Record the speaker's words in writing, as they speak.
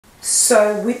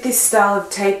So with this style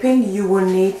of taping, you will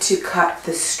need to cut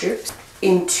the strips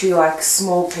into like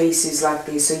small pieces like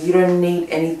this. So you don't need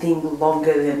anything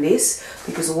longer than this,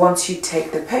 because once you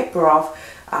take the paper off,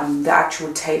 the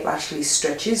actual tape actually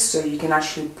stretches, so you can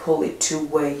actually pull it to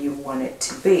where you want it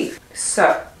to be.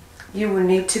 So you will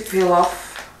need to peel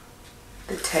off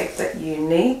the tape that you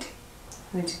need.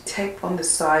 You need to tape on the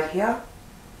side here,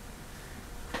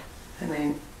 and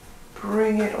then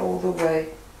bring it all the way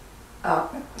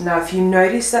up. Now if you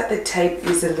notice that the tape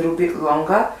is a little bit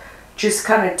longer, just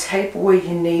kind of tape where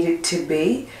you need it to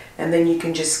be, and then you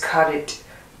can just cut it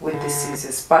with the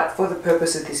scissors. But for the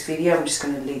purpose of this video, I'm just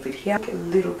going to leave it here. A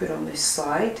little bit on this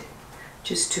side,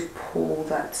 just to pull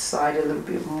that side a little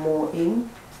bit more in.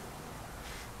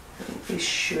 And it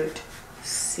should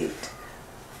sit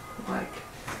like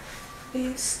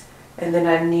this. And then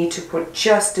I need to put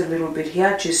just a little bit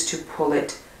here, just to pull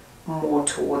it more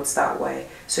towards that way,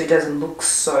 so it doesn't look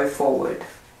so forward.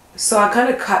 So I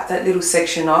kind of cut that little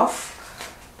section off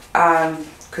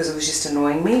because it was just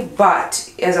annoying me.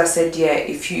 But as I said, yeah,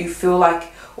 if you feel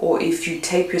like, or if you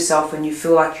tape yourself and you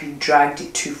feel like you dragged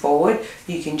it too forward,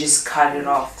 you can just cut it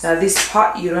off. Now this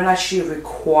part, you don't actually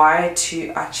require to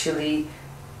actually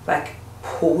like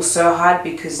pull so hard,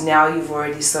 because now you've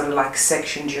already sort of like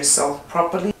sectioned yourself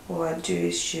properly. All I do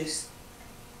is just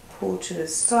pull to the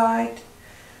side.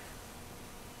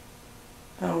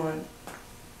 I don't want to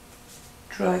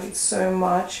drag it so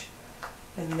much,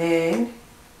 and then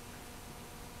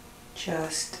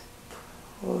just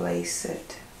place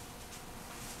it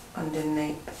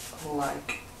underneath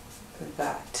like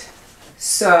that.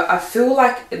 So I feel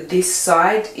like this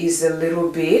side is a little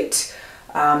bit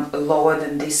lower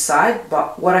than this side,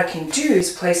 but what I can do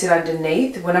is place it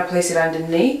underneath. When I place it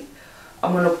underneath,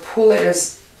 I'm going to pull it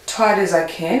as tight as I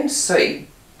can so it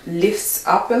lifts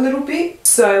up a little bit.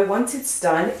 So once it's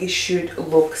done, it should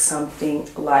look something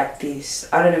like this.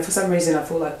 I don't know, for some reason I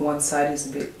feel like one side is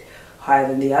a bit higher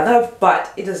than the other,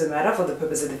 but it doesn't matter for the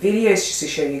purpose of the video. It's just to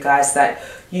show you guys that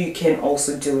you can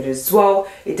also do it as well.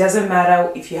 It doesn't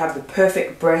matter if you have the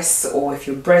perfect breasts or if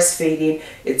you're breastfeeding,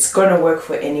 it's gonna work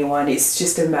for anyone. It's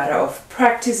just a matter of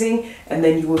practicing, and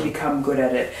then you will become good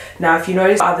at it. Now if you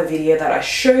notice the other video that I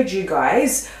showed you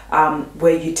guys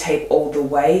where you tape all the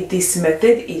way, this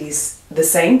method, it is the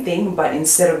same thing, but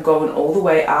instead of going all the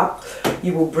way up,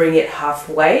 you will bring it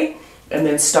halfway and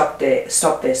then stop there,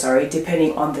 sorry,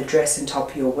 depending on the dress and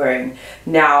top you're wearing.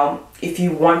 Now, if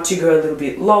you want to go a little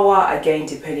bit lower, again,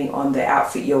 depending on the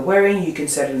outfit you're wearing, you can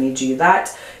certainly do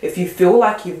that. If you feel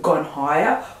like you've gone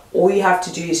higher, all you have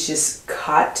to do is just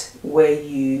cut where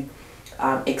you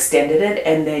extended it,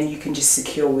 and then you can just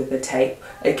secure with the tape,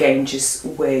 again, just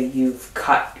where you've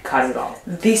cut it off.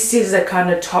 This is the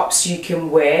kind of tops you can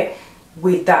wear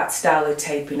with that style of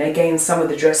taping. Again, some of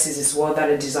the dresses as well that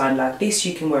are designed like this,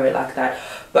 you can wear it like that.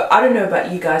 But I don't know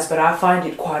about you guys, but I find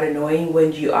it quite annoying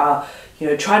when you are, you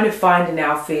know, trying to find an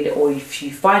outfit, or if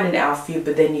you find an outfit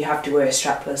but then you have to wear a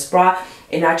strapless bra,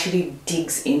 and actually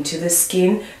digs into the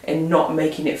skin and not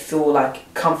making it feel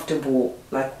like comfortable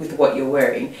like with what you're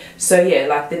wearing. So yeah,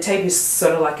 like the tape is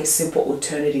sort of like a simple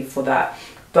alternative for that.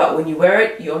 But when you wear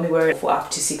it, you only wear it for up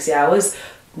to 6 hours,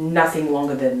 nothing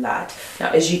longer than that.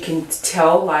 Now as you can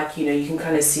tell, like, you know, you can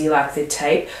kind of see like the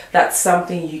tape, that's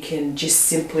something you can just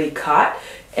simply cut,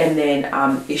 and then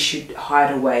it should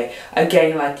hide away.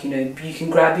 Again, like, you know, you can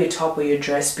grab your top or your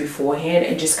dress beforehand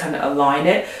and just kind of align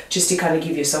it, just to kind of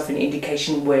give yourself an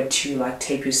indication where to like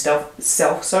tape yourself,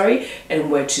 and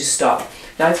where to stop.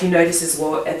 Now if you notice as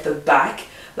well at the back,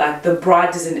 like the bra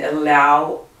doesn't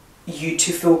allow you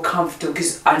to feel comfortable,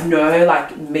 because I know,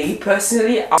 like me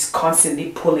personally, I'm just constantly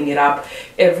pulling it up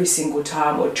every single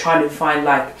time, or trying to find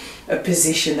like a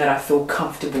position that I feel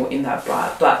comfortable in that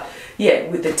bra. But yeah,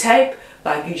 with the tape,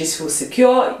 like, you just feel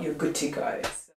secure, you're good to go.